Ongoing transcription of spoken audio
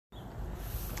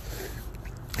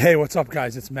Hey, what's up,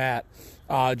 guys? It's Matt.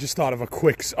 Just thought of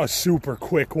a super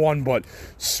quick one, but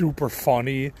super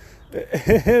funny.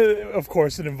 Of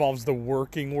course, it involves the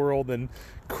working world and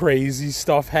crazy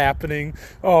stuff happening.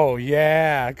 Oh,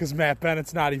 yeah, because Matt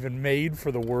Bennett's not even made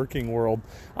for the working world.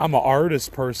 I'm an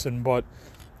artist person, but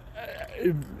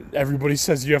everybody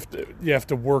says you have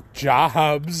to work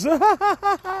jobs.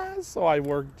 So I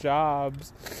work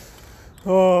jobs.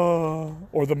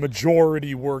 Or the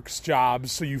majority works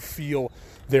jobs, so you feel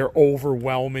their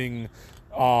overwhelming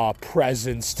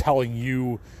presence telling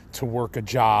you to work a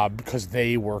job because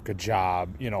they work a job.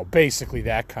 Basically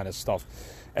that kind of stuff.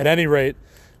 At any rate,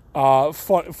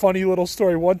 funny little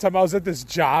story. One time I was at this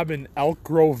job in Elk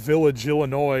Grove Village,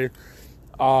 Illinois,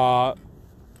 and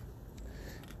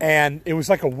it was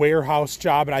like a warehouse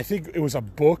job, and I think it was a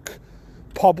book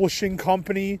publishing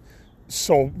company.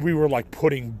 So we were like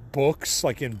putting books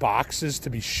like in boxes to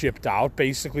be shipped out.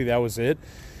 Basically, that was it.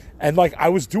 And like I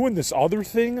was doing this other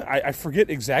thing. I forget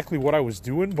exactly what I was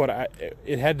doing, but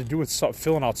it had to do with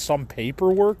filling out some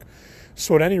paperwork.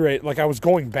 So at any rate, like I was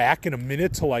going back in a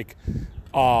minute to like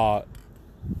to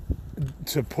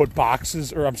put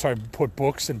put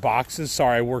books in boxes.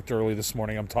 Sorry, I worked early this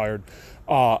morning. I'm tired.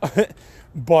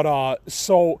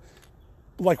 So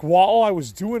like while I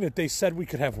was doing it, they said we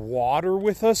could have water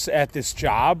with us at this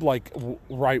job, like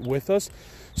right with us.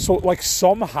 So like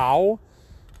somehow,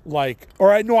 I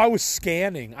was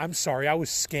scanning. I'm sorry, I was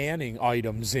scanning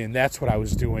items in. That's what I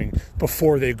was doing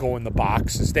before they go in the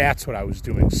boxes. That's what I was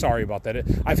doing. Sorry about that.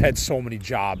 I've had so many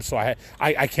jobs, so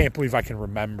I can't believe I can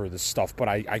remember this stuff, but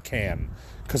I can.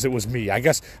 Because it was me. I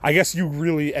guess you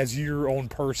really, as your own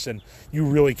person, you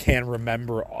really can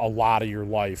remember a lot of your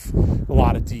life, a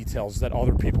lot of details that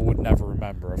other people would never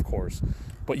remember, of course.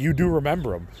 But you do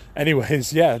remember them.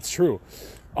 Anyways, yeah, it's true.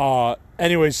 So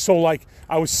like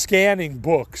I was scanning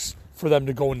books for them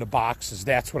to go into boxes.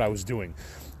 That's what I was doing.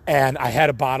 And I had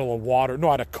a bottle of water. No,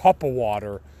 I had a cup of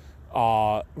water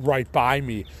right by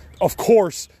me. Of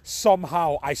course,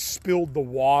 somehow I spilled the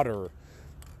water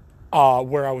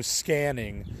where I was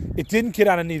scanning. It didn't get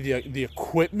on any of the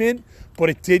equipment, but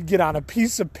it did get on a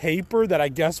piece of paper that I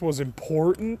guess was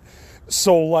important.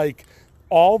 So like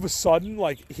all of a sudden,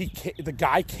 like the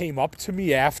guy came up to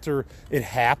me after it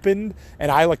happened,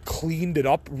 and I like cleaned it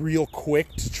up real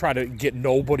quick to try to get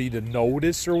nobody to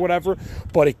notice or whatever.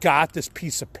 But it got this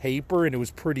piece of paper and it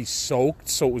was pretty soaked,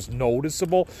 so it was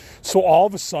noticeable. So all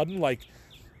of a sudden, like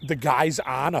the guy's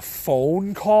on a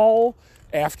phone call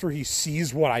after he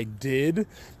sees what I did,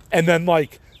 and then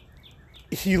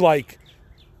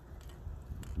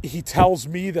he tells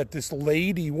me that this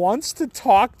lady wants to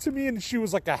talk to me, and she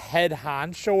was like a head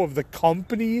honcho of the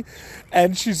company,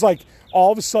 and she's like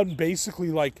all of a sudden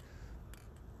basically like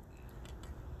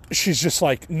she's just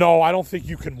like, no, I don't think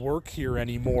you can work here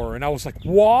anymore. And I was like,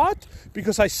 what?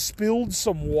 Because I spilled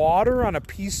some water on a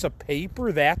piece of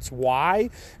paper, that's why?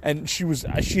 And she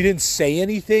didn't say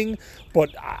anything, but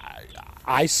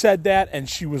I said that, and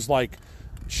she was like,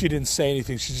 she didn't say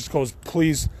anything. She just goes,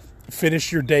 please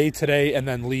finish your day today and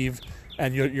then leave,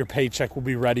 and your paycheck will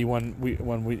be ready when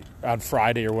we on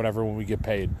Friday or whatever, when we get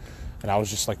paid. And I was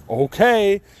just like,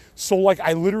 okay. So like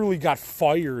I literally got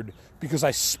fired because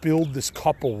I spilled this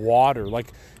cup of water.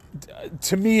 Like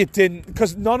to me it didn't,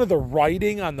 because none of the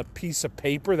writing on the piece of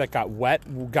paper that got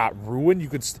wet got ruined.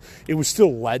 It was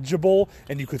still legible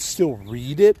and you could still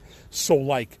read it. So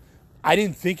like I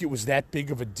didn't think it was that big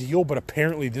of a deal, but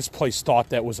apparently this place thought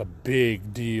that was a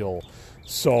big deal.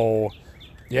 So,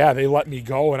 yeah, they let me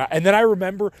go. And then I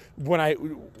remember when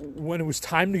it was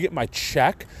time to get my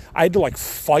check, I had to like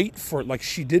fight for it. Like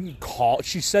she didn't call.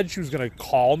 She said she was going to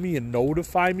call me and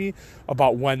notify me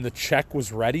about when the check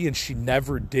was ready, and she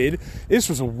never did. This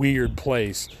was a weird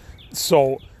place.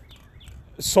 So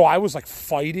I was like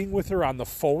fighting with her on the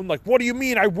phone. Like, what do you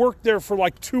mean? I worked there for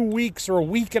like 2 weeks or a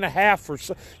week and a half or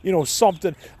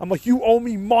something. I'm like, you owe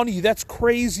me money. That's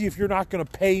crazy if you're not going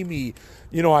to pay me.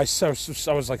 I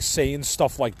was like saying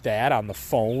stuff like that on the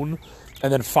phone.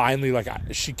 And then finally, like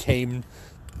she came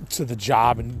to the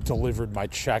job and delivered my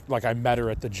check. Like I met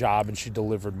her at the job and she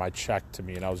delivered my check to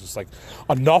me. And I was just like,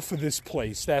 enough of this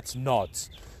place. That's nuts.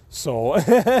 So,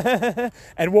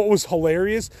 and what was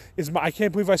hilarious is I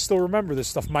can't believe I still remember this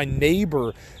stuff. My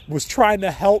neighbor was trying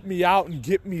to help me out and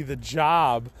get me the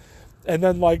job. And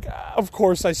then like, of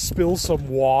course I spill some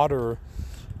water.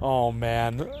 Oh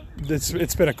man,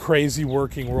 it's been a crazy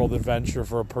working world adventure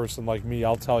for a person like me.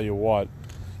 I'll tell you what.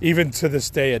 even to this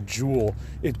day at Jewel,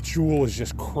 Jewel is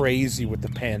just crazy with the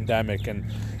pandemic,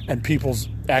 and people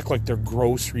act like their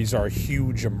groceries are a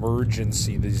huge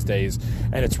emergency these days,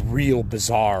 and it's real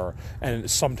bizarre, and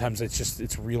sometimes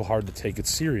it's real hard to take it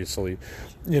seriously,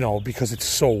 because it's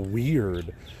so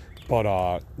weird.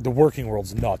 But the working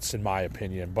world's nuts, in my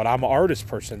opinion. But I'm an artist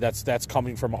person. That's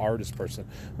coming from an artist person.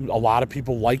 A lot of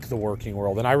people like the working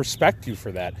world, and I respect you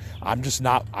for that. I'm just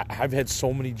not. I've had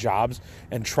so many jobs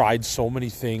and tried so many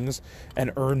things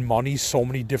and earned money so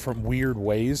many different weird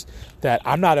ways that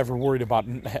I'm not ever worried about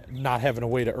not having a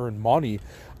way to earn money.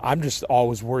 I'm just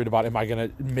always worried about, am I going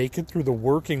to make it through the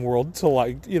working world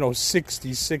till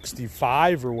 60,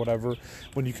 65 or whatever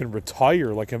when you can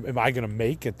retire? Like, am I going to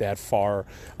make it that far?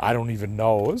 I don't even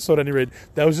know. So at any rate,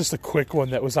 that was just a quick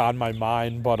one that was on my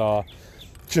mind, but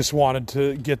just wanted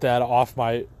to get that off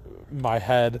my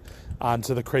head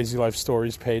onto the Crazy Life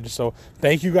Stories page. So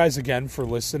thank you guys again for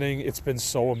listening. It's been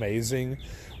so amazing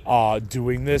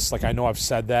doing this. Like, I know I've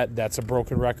said that's a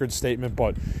broken record statement,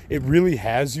 but it really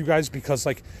has, you guys, because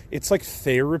it's like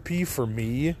therapy for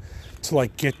me to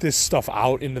get this stuff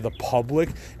out into the public.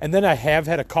 And then I have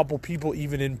had a couple people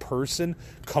even in person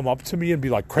come up to me and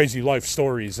be like, Crazy Life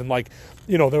Stories, and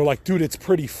they're like, dude, it's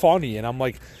pretty funny. And I'm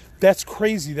like, that's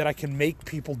crazy that I can make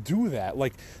people do that.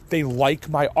 Like, they like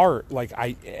my art.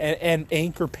 And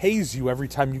Anchor pays you every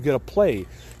time you get a play.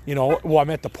 Well, I'm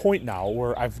at the point now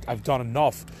where I've done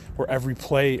enough where every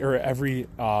play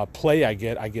I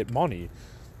get money.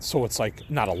 So it's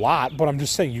not a lot, but I'm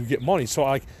just saying you get money. So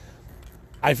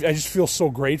I just feel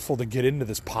so grateful to get into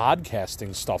this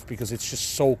podcasting stuff because it's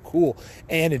just so cool,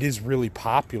 and it is really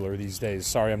popular these days.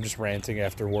 Sorry, I'm just ranting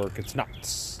after work. It's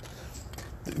nuts.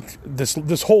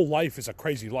 This whole life is a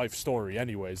crazy life story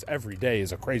anyways. Every day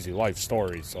is a crazy life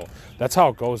story. So that's how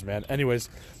it goes, man. Anyways,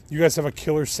 you guys have a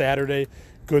killer Saturday.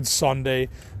 Good Sunday.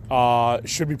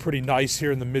 Should be pretty nice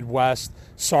here in the Midwest.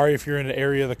 Sorry if you're in an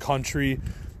area of the country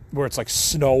where it's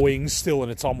snowing still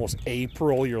and it's almost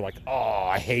April. You're like, oh,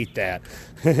 I hate that.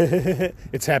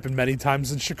 It's happened many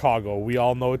times in Chicago. We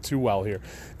all know it too well here.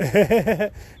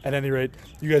 At any rate,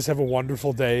 you guys have a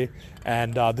wonderful day.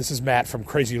 And this is Matt from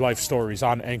Crazy Life Stories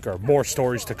on Anchor. More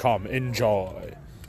stories to come. Enjoy.